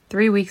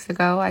3 weeks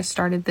ago, I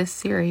started this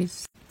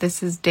series.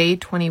 This is day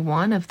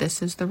 21 of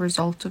This is the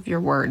Result of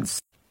Your Words.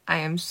 I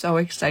am so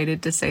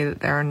excited to say that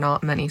there are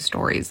not many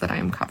stories that I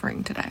am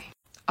covering today.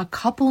 A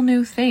couple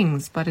new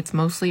things, but it's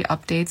mostly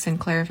updates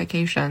and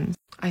clarifications.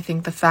 I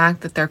think the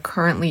fact that there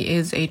currently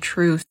is a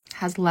truce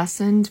has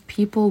lessened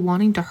people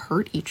wanting to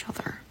hurt each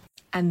other.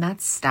 And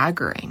that's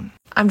staggering.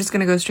 I'm just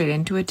going to go straight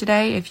into it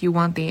today. If you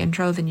want the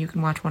intro, then you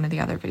can watch one of the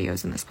other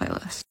videos in this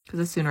playlist. Because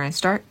the sooner I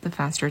start, the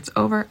faster it's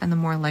over, and the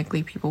more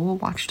likely people will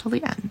watch till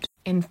the end.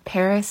 In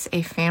Paris,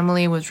 a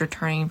family was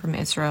returning from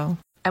Israel,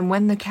 and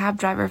when the cab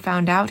driver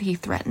found out, he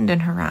threatened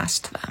and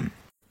harassed them.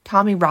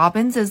 Tommy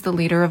Robins is the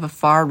leader of a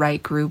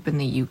far-right group in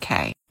the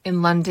UK.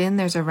 In London,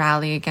 there's a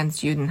rally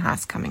against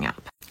Judenhass coming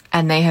up,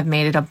 and they have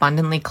made it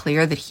abundantly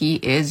clear that he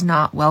is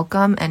not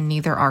welcome and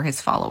neither are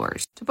his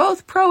followers. To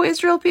both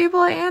pro-Israel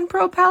people and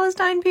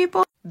pro-Palestine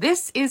people,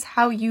 this is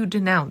how you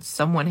denounce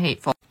someone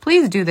hateful.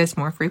 Please do this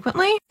more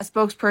frequently. A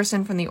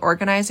spokesperson from the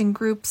organizing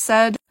group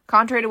said,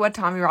 contrary to what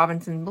Tommy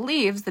Robinson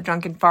believes, the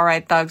drunken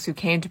far-right thugs who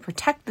came to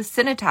protect the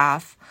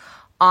cenotaph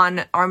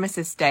on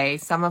Armistice Day,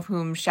 some of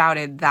whom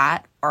shouted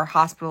that or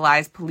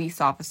hospitalized police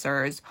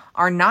officers,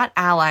 are not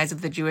allies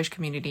of the Jewish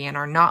community and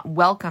are not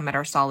welcome at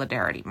our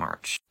Solidarity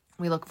March.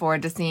 We look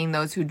forward to seeing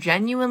those who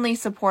genuinely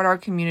support our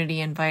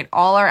community invite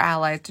all our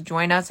allies to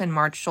join us and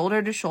march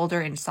shoulder to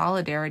shoulder in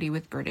solidarity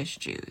with British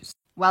Jews.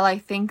 While I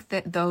think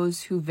that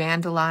those who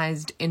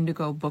vandalized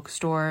Indigo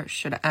Bookstore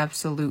should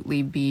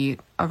absolutely be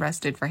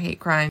arrested for hate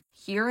crime,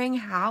 hearing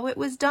how it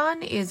was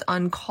done is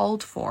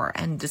uncalled for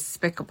and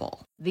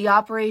despicable. The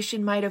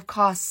operation might have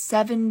cost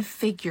 7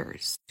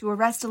 figures to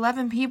arrest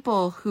 11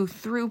 people who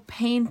threw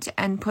paint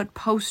and put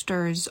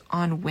posters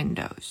on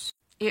windows.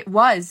 It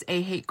was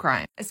a hate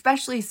crime,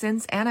 especially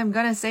since, and I'm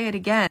gonna say it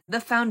again, the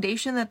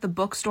foundation that the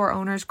bookstore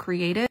owners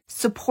created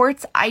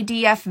supports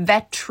IDF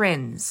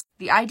veterans.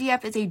 The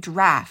IDF is a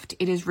draft.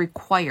 It is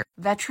required.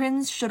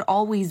 Veterans should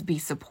always be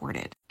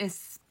supported,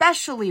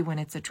 especially when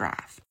it's a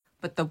draft.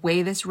 But the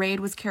way this raid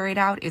was carried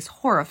out is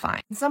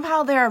horrifying.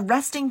 Somehow they're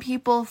arresting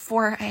people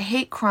for a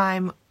hate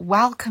crime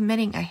while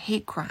committing a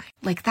hate crime.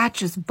 Like, that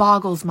just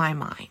boggles my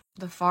mind.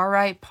 The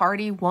far-right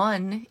party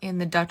won in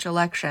the Dutch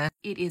election.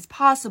 It is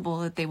possible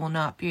that they will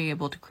not be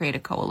able to create a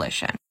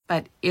coalition.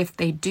 But if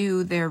they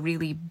do, they're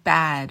really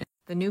bad.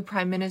 The new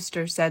prime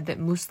minister said that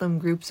Muslim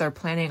groups are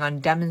planning on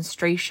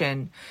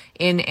demonstration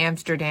in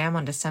Amsterdam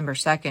on December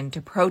 2nd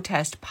to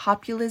protest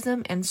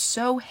populism and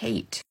sow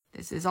hate.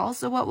 This is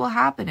also what will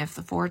happen if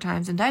the 4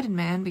 times indicted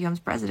man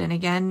becomes president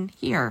again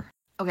here.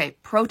 Okay,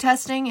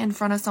 protesting in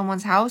front of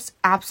someone's house,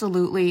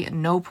 absolutely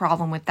no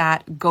problem with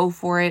that. Go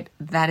for it.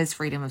 That is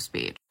freedom of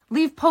speech.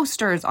 Leave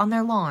posters on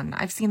their lawn.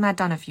 I've seen that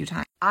done a few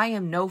times. I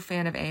am no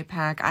fan of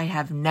AIPAC. I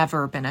have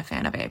never been a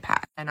fan of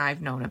AIPAC, and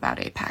I've known about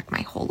AIPAC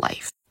my whole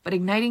life. But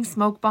igniting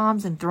smoke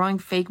bombs and throwing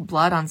fake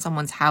blood on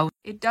someone's house,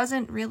 it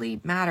doesn't really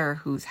matter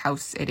whose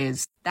house it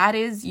is. That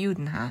is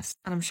Judenhass.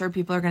 And I'm sure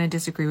people are going to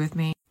disagree with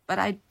me, but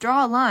I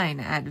draw a line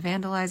at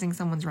vandalizing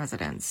someone's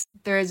residence.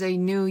 There is a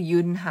new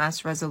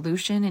Judenhass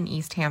resolution in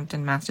East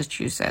Hampton,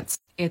 Massachusetts.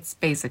 It's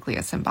basically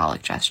a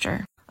symbolic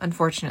gesture.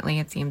 Unfortunately,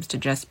 it seems to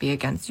just be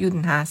against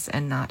Judenhass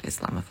and not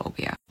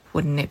Islamophobia.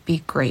 Wouldn't it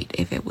be great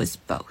if it was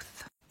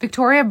both?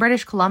 Victoria,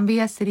 British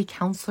Columbia City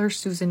Councillor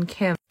Susan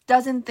Kim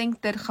doesn't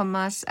think that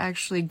Hamas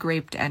actually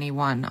raped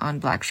anyone on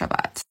Black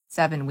Shabbat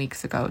 7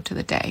 weeks ago to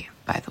the day,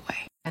 by the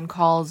way, and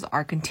calls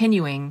are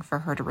continuing for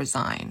her to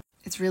resign.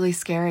 It's really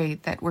scary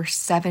that we're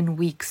 7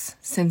 weeks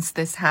since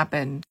this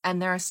happened,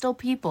 and there are still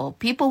people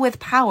with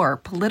power,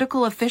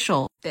 political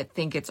officials, that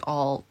think it's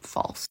all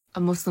false. A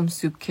Muslim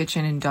soup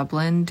kitchen in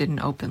Dublin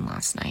didn't open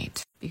last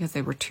night because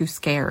they were too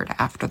scared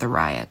after the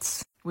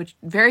riots, which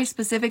very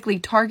specifically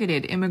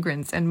targeted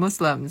immigrants and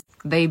Muslims.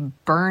 They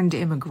burned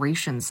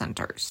immigration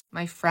centers.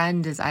 My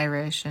friend is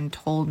Irish and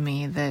told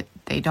me that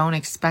they don't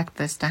expect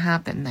this to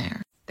happen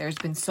there. There's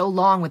been so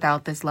long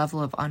without this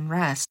level of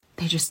unrest,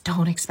 they just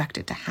don't expect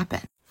it to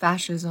happen.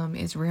 Fascism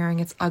is rearing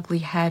its ugly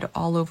head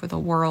all over the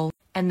world,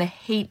 and the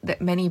hate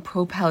that many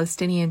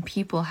pro-Palestinian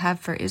people have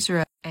for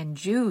Israel and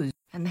Jews,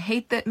 and the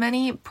hate that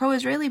many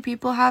pro-Israeli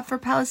people have for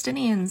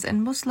Palestinians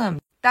and Muslims,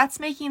 that's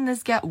making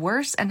this get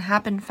worse and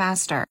happen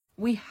faster.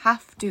 We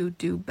have to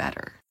do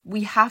better.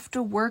 We have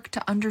to work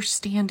to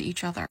understand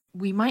each other.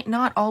 We might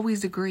not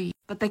always agree,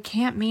 but that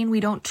can't mean we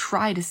don't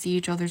try to see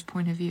each other's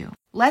point of view.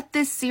 Let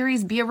this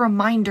series be a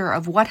reminder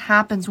of what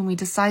happens when we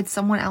decide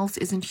someone else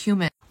isn't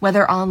human,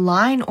 whether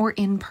online or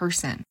in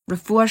person.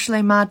 Refuah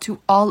Shlema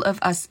to all of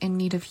us in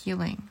need of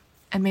healing.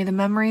 And may the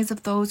memories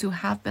of those who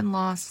have been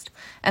lost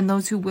and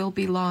those who will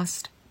be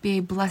lost be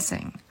a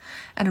blessing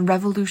and a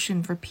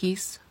revolution for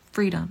peace,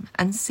 freedom,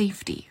 and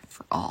safety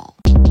for all.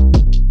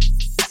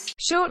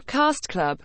 Shortcast Club